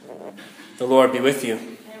The Lord be with you.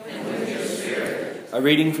 And with your spirit. A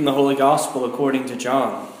reading from the Holy Gospel according to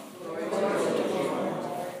John.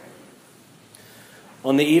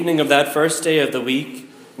 On the evening of that first day of the week,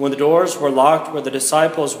 when the doors were locked where the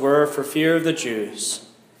disciples were for fear of the Jews,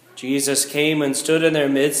 Jesus came and stood in their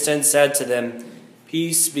midst and said to them,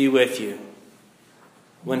 "Peace be with you."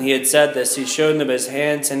 When he had said this, he showed them his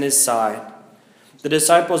hands and his side. The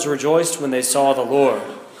disciples rejoiced when they saw the Lord.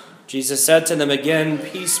 Jesus said to them again,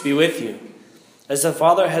 "Peace be with you. As the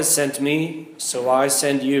Father has sent me, so I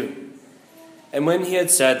send you." And when he had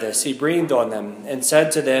said this, he breathed on them and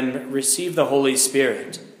said to them, "Receive the Holy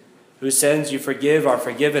Spirit. Whose sins you forgive are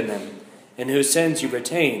forgiven them, and whose sins you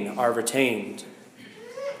retain are retained."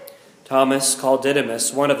 Thomas, called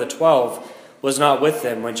Didymus, one of the 12, was not with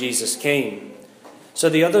them when Jesus came. So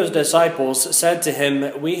the other disciples said to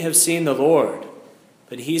him, "We have seen the Lord."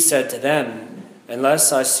 But he said to them,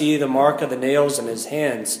 "Unless I see the mark of the nails in his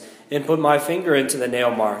hands, and put my finger into the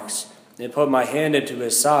nail marks, and put my hand into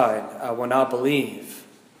his side, I will not believe."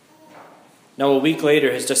 Now a week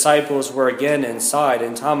later his disciples were again inside,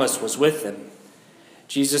 and Thomas was with them.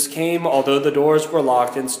 Jesus came, although the doors were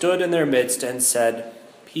locked, and stood in their midst and said,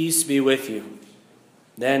 "Peace be with you."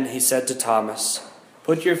 Then he said to Thomas,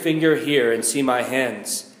 "Put your finger here and see my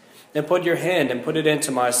hands, and put your hand and put it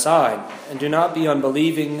into my side, and do not be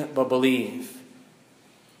unbelieving, but believe."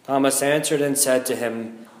 Thomas answered and said to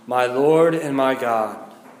him, "My Lord and my God."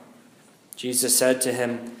 Jesus said to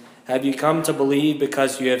him, "Have you come to believe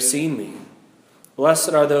because you have seen me?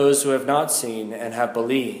 Blessed are those who have not seen and have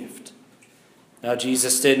believed." Now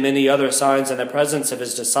Jesus did many other signs in the presence of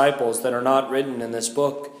his disciples that are not written in this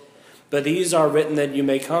book, but these are written that you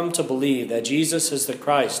may come to believe that Jesus is the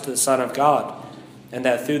Christ, the Son of God, and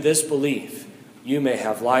that through this belief you may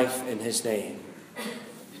have life in his name.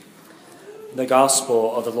 The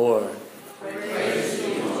Gospel of the Lord. Praise to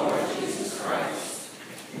you, Lord Jesus Christ.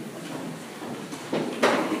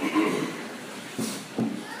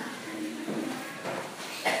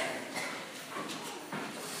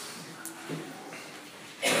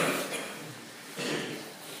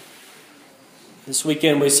 This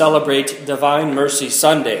weekend we celebrate Divine Mercy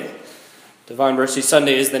Sunday. Divine Mercy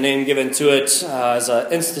Sunday is the name given to it as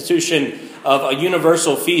an institution of a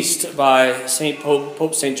universal feast by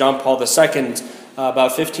Pope St. John Paul II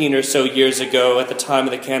about 15 or so years ago at the time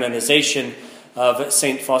of the canonization of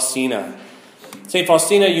St. Faustina. St.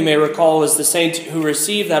 Faustina, you may recall, is the saint who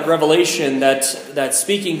received that revelation that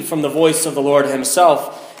speaking from the voice of the Lord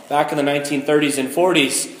himself back in the 1930s and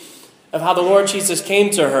 40s of how the Lord Jesus came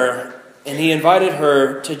to her and he invited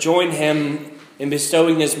her to join him in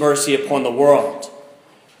bestowing his mercy upon the world.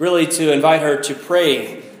 Really to invite her to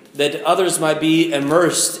pray that others might be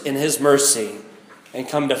immersed in his mercy and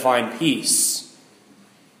come to find peace.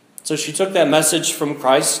 So she took that message from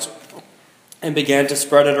Christ and began to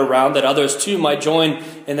spread it around that others too might join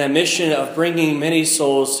in that mission of bringing many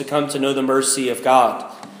souls to come to know the mercy of God.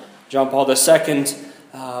 John Paul II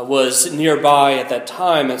was nearby at that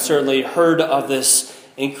time and certainly heard of this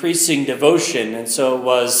increasing devotion, and so it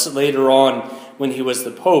was later on when he was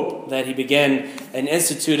the Pope that he began and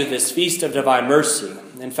instituted this Feast of Divine Mercy.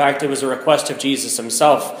 In fact, it was a request of Jesus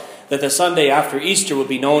himself that the Sunday after Easter would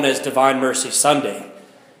be known as Divine Mercy Sunday.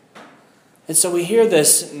 And so we hear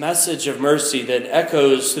this message of mercy that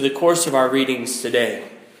echoes through the course of our readings today.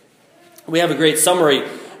 We have a great summary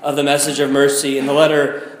of the message of mercy in the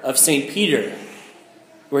letter of St. Peter,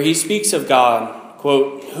 where he speaks of God,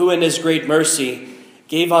 quote, "who in his great mercy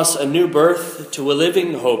gave us a new birth to a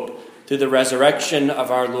living hope through the resurrection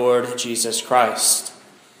of our Lord Jesus Christ."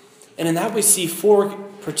 And in that we see four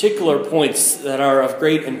particular points that are of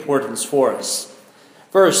great importance for us.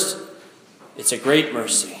 First, it's a great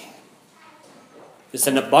mercy. It's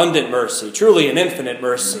an abundant mercy, truly an infinite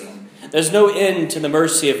mercy. There's no end to the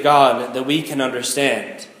mercy of God that we can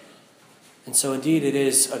understand. And so indeed it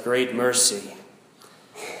is a great mercy.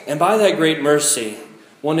 And by that great mercy,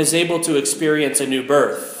 one is able to experience a new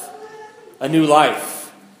birth, a new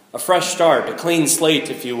life, a fresh start, a clean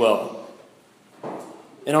slate, if you will.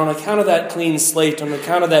 And on account of that clean slate, on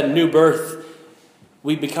account of that new birth,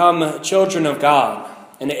 we become children of God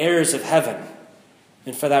and heirs of heaven.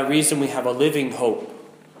 And for that reason, we have a living hope.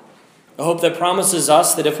 A hope that promises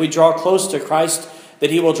us that if we draw close to Christ,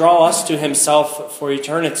 that he will draw us to himself for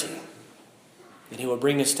eternity, that he will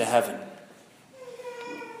bring us to heaven.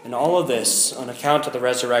 And all of this on account of the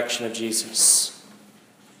resurrection of Jesus.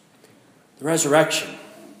 The resurrection.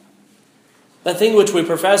 That thing which we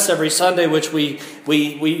profess every Sunday, which we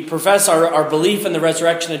profess our belief in the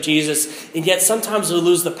resurrection of Jesus, and yet sometimes we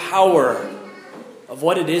lose the power of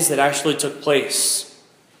what it is that actually took place.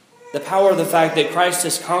 The power of the fact that Christ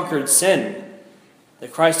has conquered sin,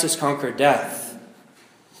 that Christ has conquered death,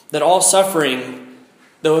 that all suffering,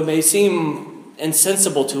 though it may seem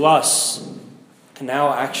insensible to us, can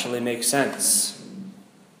now actually make sense.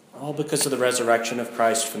 All because of the resurrection of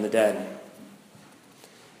Christ from the dead.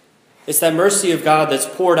 It's that mercy of God that's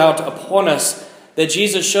poured out upon us that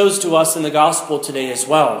Jesus shows to us in the gospel today as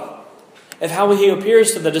well. Of how he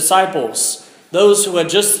appears to the disciples, those who had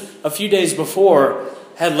just a few days before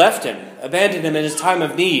had left him, abandoned him in his time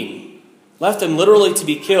of need, left him literally to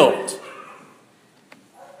be killed.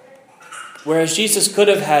 Whereas Jesus could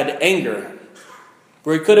have had anger,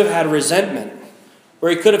 where he could have had resentment,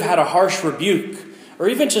 where he could have had a harsh rebuke, or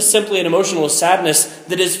even just simply an emotional sadness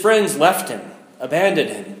that his friends left him, abandoned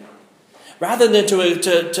him. Rather than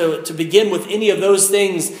to begin with any of those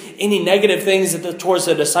things, any negative things towards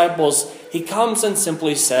the disciples, he comes and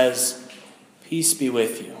simply says, "Peace be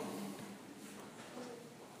with you."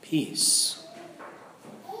 Peace.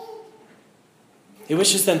 He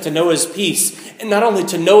wishes them to know his peace, and not only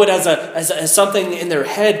to know it as something in their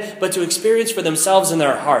head, but to experience for themselves in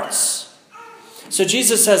their hearts. So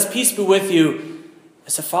Jesus says, "Peace be with you.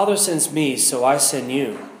 As the Father sends me, so I send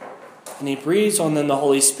you." And he breathes on them the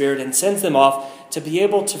Holy Spirit and sends them off to be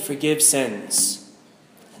able to forgive sins.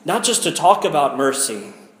 Not just to talk about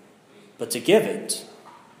mercy, but to give it.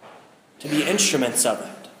 To be instruments of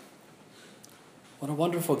it. What a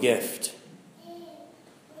wonderful gift.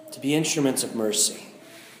 To be instruments of mercy.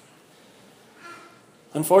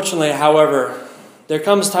 Unfortunately, however, there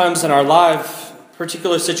comes times in our life,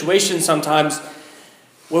 particular situations sometimes,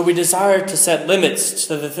 where we desire to set limits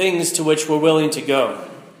to the things to which we're willing to go.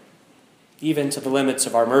 Even to the limits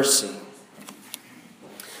of our mercy.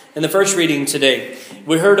 In the first reading today,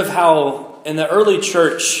 we heard of how in the early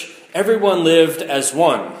church, everyone lived as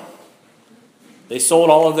one. They sold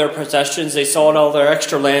all of their possessions, they sold all their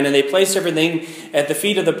extra land, and they placed everything at the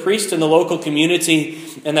feet of the priest in the local community,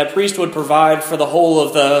 and that priest would provide for the whole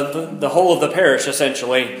of the parish,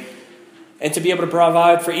 essentially, and to be able to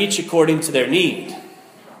provide for each according to their need.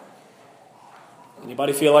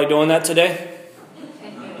 Anybody feel like doing that today?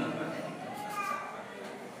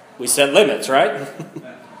 We set limits, right?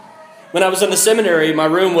 When I was in the seminary, my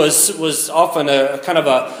room was often a kind of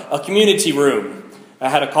a community room. I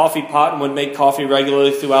had a coffee pot and would make coffee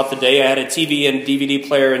regularly throughout the day. I had a TV and DVD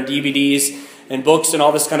player and DVDs and books and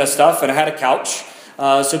all this kind of stuff. And I had a couch.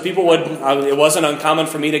 So people it wasn't uncommon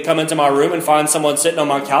for me to come into my room and find someone sitting on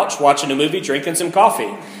my couch watching a movie, drinking some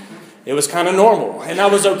coffee. It was kind of normal. And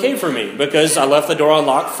that was okay for me because I left the door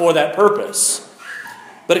unlocked for that purpose.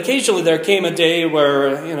 But occasionally there came a day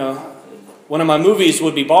where, one of my movies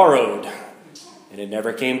would be borrowed and it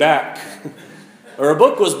never came back. Or a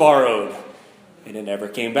book was borrowed and it never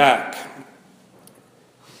came back.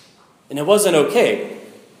 And it wasn't okay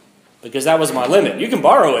because that was my limit. You can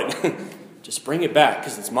borrow it. Just bring it back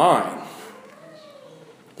because it's mine.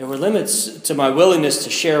 There were limits to my willingness to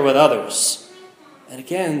share with others. And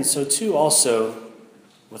again, so too also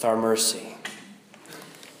with our mercy.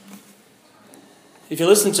 If you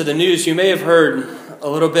listen to the news, you may have heard a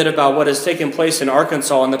little bit about what has taken place in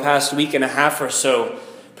Arkansas in the past week and a half or so,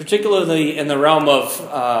 particularly in the realm of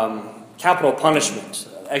capital punishment,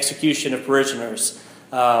 execution of prisoners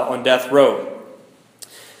on death row.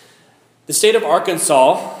 The state of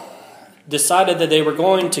Arkansas decided that they were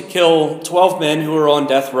going to kill 12 men who were on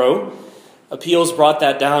death row. Appeals brought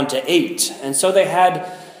that down to 8. And so they had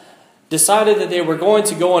decided that they were going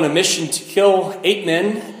to go on a mission to kill 8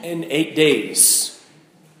 men in 8 days.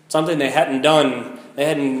 Something they hadn't done. They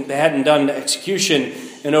hadn't done execution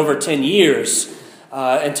in over 10 years.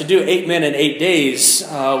 And to do 8 men in 8 days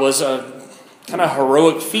was a kind of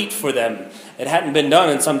heroic feat for them. It hadn't been done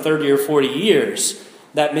in some 30 or 40 years,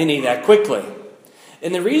 that many, that quickly.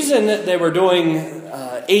 And the reason that they were doing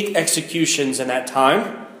 8 executions in that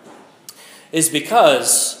time is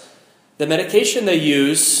because the medication they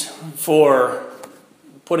use for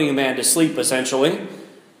putting a man to sleep, essentially,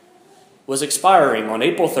 was expiring on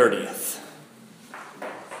April 30th.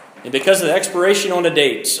 And because of the expiration on a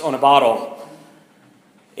date, on a bottle,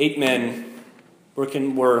 8 men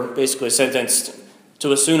were basically sentenced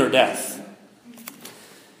to a sooner death.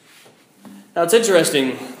 Now, it's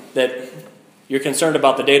interesting that you're concerned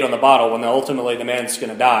about the date on the bottle when ultimately the man's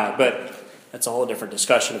going to die, but that's a whole different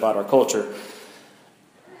discussion about our culture.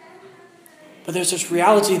 But there's this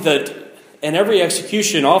reality that in every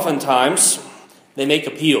execution, oftentimes, they make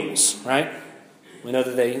appeals, right? We know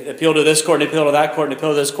that they appeal to this court, and appeal to that court, and appeal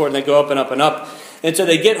to this court, and they go up and up and up. Until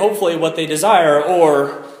they get, hopefully, what they desire,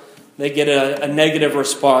 or they get a negative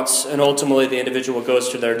response, and ultimately the individual goes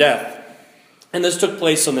to their death. And this took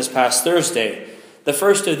place on this past Thursday. the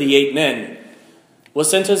first of the 8 men, was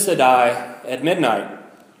sentenced to die at midnight.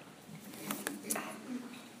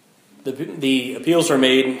 The appeals were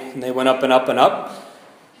made, and they went up and up and up,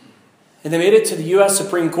 and they made it to the U.S.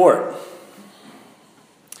 Supreme Court.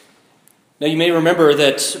 Now, you may remember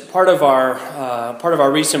that part of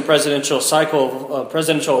our recent presidential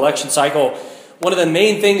election cycle, one of the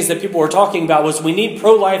main things that people were talking about was we need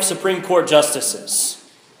pro-life Supreme Court justices.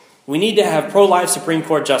 We need to have pro-life Supreme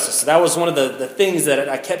Court justices. That was one of the things that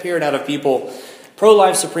I kept hearing out of people,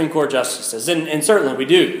 pro-life Supreme Court justices. And certainly we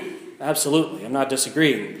do. Absolutely. I'm not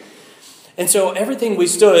disagreeing. And so everything we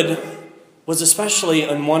stood was especially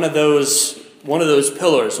on one of those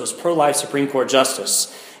pillars, was pro-life Supreme Court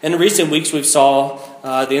justice. And in recent weeks we've saw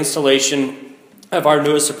the installation of our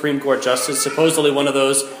newest Supreme Court justice, supposedly one of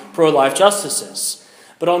those pro-life justices.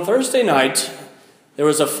 But on Thursday night, there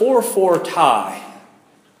was a 4-4 tie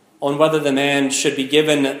on whether the man should be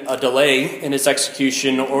given a delay in his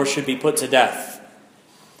execution or should be put to death.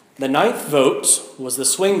 The 9th vote was the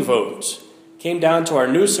swing vote. Came down to our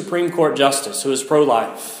new Supreme Court justice, who is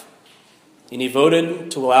pro-life. And he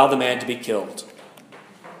voted to allow the man to be killed.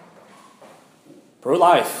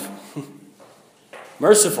 Pro-life.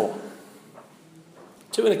 Merciful.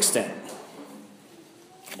 To an extent.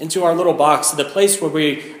 Into our little box, the place where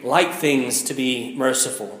we like things to be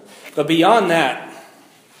merciful. But beyond that,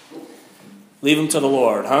 leave them to the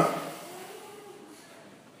Lord, huh?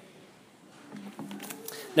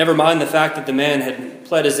 Never mind the fact that the man had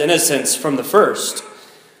pled his innocence from the first,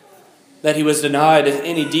 that he was denied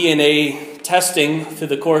any DNA testing through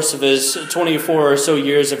the course of his 24 or so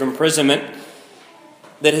years of imprisonment,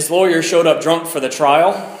 that his lawyer showed up drunk for the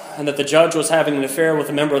trial, and that the judge was having an affair with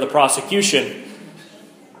a member of the prosecution.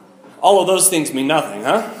 All of those things mean nothing,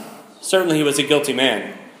 huh? Certainly he was a guilty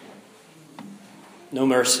man. No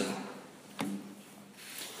mercy.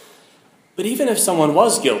 But even if someone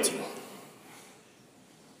was guilty,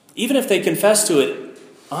 even if they confessed to it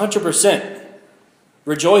 100%,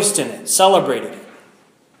 rejoiced in it, celebrated it,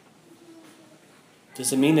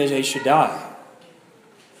 does it mean that they should die?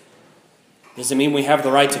 Does it mean we have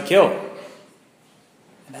the right to kill?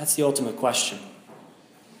 And that's the ultimate question.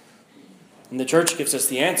 And the church gives us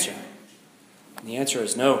the answer. And the answer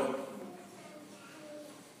is no.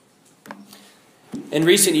 In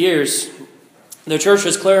recent years, the church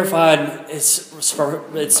has clarified its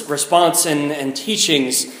response and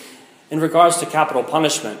teachings in regards to capital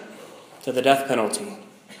punishment, to the death penalty.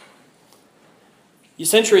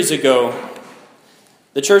 Centuries ago,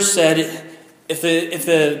 the church said if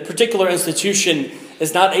the particular institution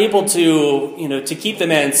is not able to keep the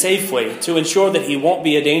man safely, to ensure that he won't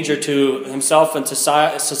be a danger to himself and to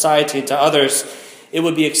society and to others, it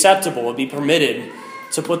would be acceptable, it would be permitted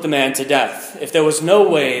to put the man to death. If there was no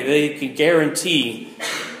way they could guarantee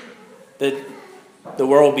that the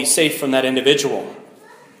world would be safe from that individual.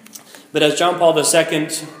 But as John Paul II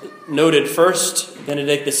noted first,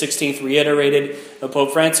 Benedict XVI reiterated, and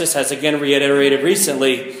Pope Francis has again reiterated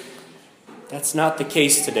recently, that's not the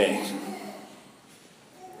case today.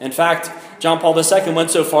 In fact, John Paul II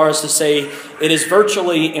went so far as to say it is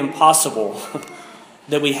virtually impossible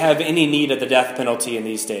that we have any need of the death penalty in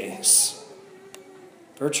these days.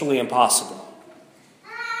 Virtually impossible.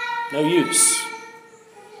 No use.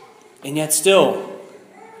 And yet still,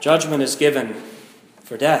 judgment is given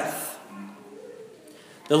for death.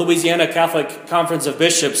 The Louisiana Catholic Conference of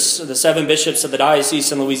Bishops, the 7 bishops of the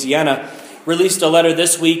diocese in Louisiana, released a letter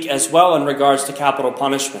this week as well in regards to capital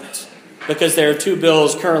punishment, because there are 2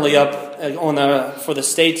 bills currently up for the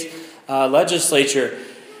state legislature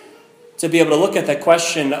to be able to look at the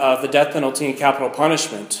question of the death penalty and capital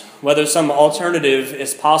punishment, whether some alternative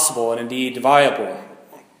is possible and indeed viable.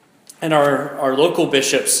 And our local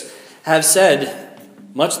bishops have said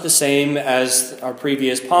much the same as our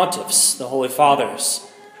previous pontiffs, the Holy Fathers.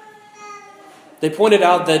 They pointed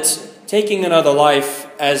out that taking another life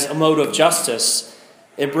as a mode of justice,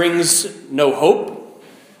 it brings no hope,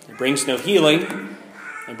 it brings no healing,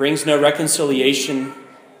 it brings no reconciliation,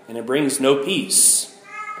 and it brings no peace.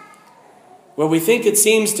 Where we think it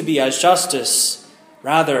seems to be as justice,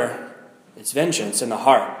 rather, it's vengeance in the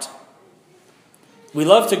heart. We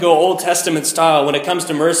love to go Old Testament style when it comes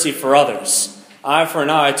to mercy for others. Eye for an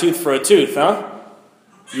eye, tooth for a tooth, huh?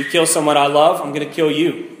 You kill someone I love, I'm going to kill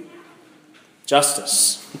you.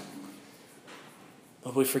 Justice.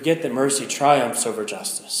 But we forget that mercy triumphs over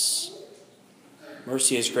justice.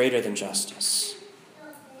 Mercy is greater than justice.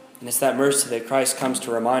 And it's that mercy that Christ comes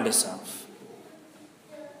to remind us of.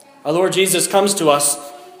 Our Lord Jesus comes to us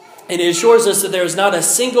and he assures us that there is not a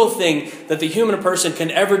single thing that the human person can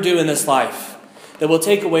ever do in this life that will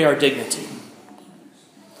take away our dignity.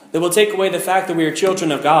 that will take away the fact that we are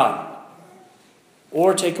children of God,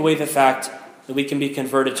 or take away the fact that we can be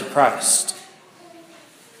converted to Christ.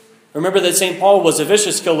 Remember that St. Paul was a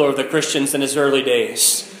vicious killer of the Christians in his early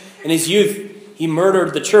days. In his youth, he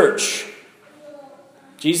murdered the church.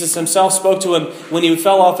 Jesus himself spoke to him when he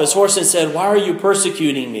fell off his horse and said, "Why are you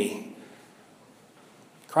persecuting me?"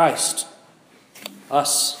 Christ,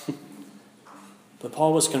 us. But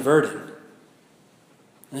Paul was converted.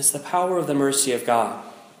 And it's the power of the mercy of God.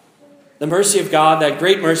 The mercy of God, that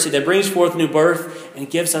great mercy that brings forth new birth and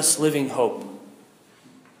gives us living hope.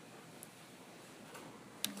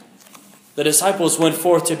 The disciples went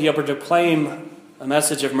forth to be able to proclaim a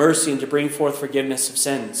message of mercy and to bring forth forgiveness of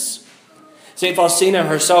sins. St. Faustina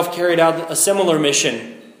herself carried out a similar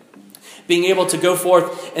mission, being able to go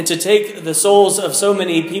forth and to take the souls of so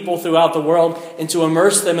many people throughout the world and to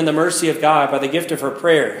immerse them in the mercy of God by the gift of her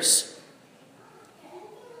prayers.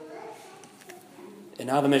 And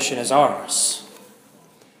now the mission is ours,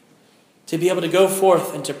 to be able to go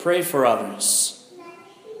forth and to pray for others,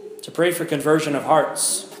 to pray for conversion of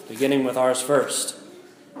hearts, beginning with ours first,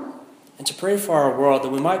 and to pray for our world, that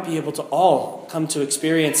we might be able to all come to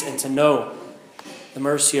experience and to know the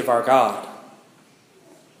mercy of our God.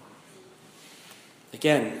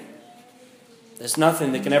 Again, there's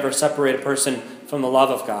nothing that can ever separate a person from the love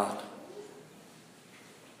of God.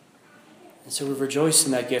 And so we rejoice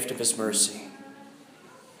in that gift of his mercy.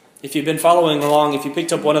 If you've been following along, if you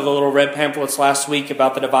picked up one of the little red pamphlets last week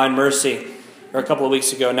about the divine mercy, or a couple of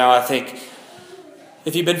weeks ago now, I think,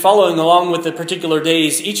 if you've been following along with the particular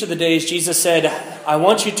days, each of the days Jesus said, "I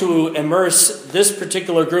want you to immerse this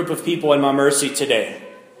particular group of people in my mercy today."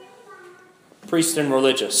 Priests and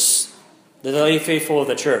religious, the lay faithful of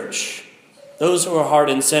the church, those who are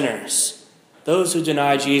hardened sinners, those who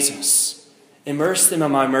deny Jesus. Immerse them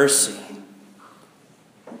in my mercy.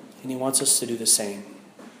 And he wants us to do the same.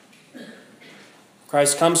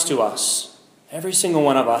 Christ comes to us, every single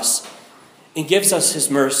one of us, and gives us his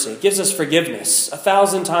mercy, gives us forgiveness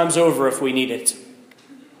 1,000 times over if we need it.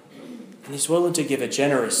 And he's willing to give it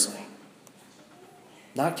generously,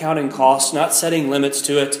 not counting costs, not setting limits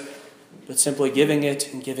to it, but simply giving it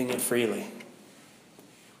and giving it freely.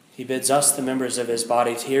 He bids us, the members of his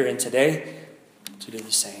body here and today, to do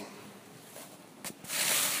the same.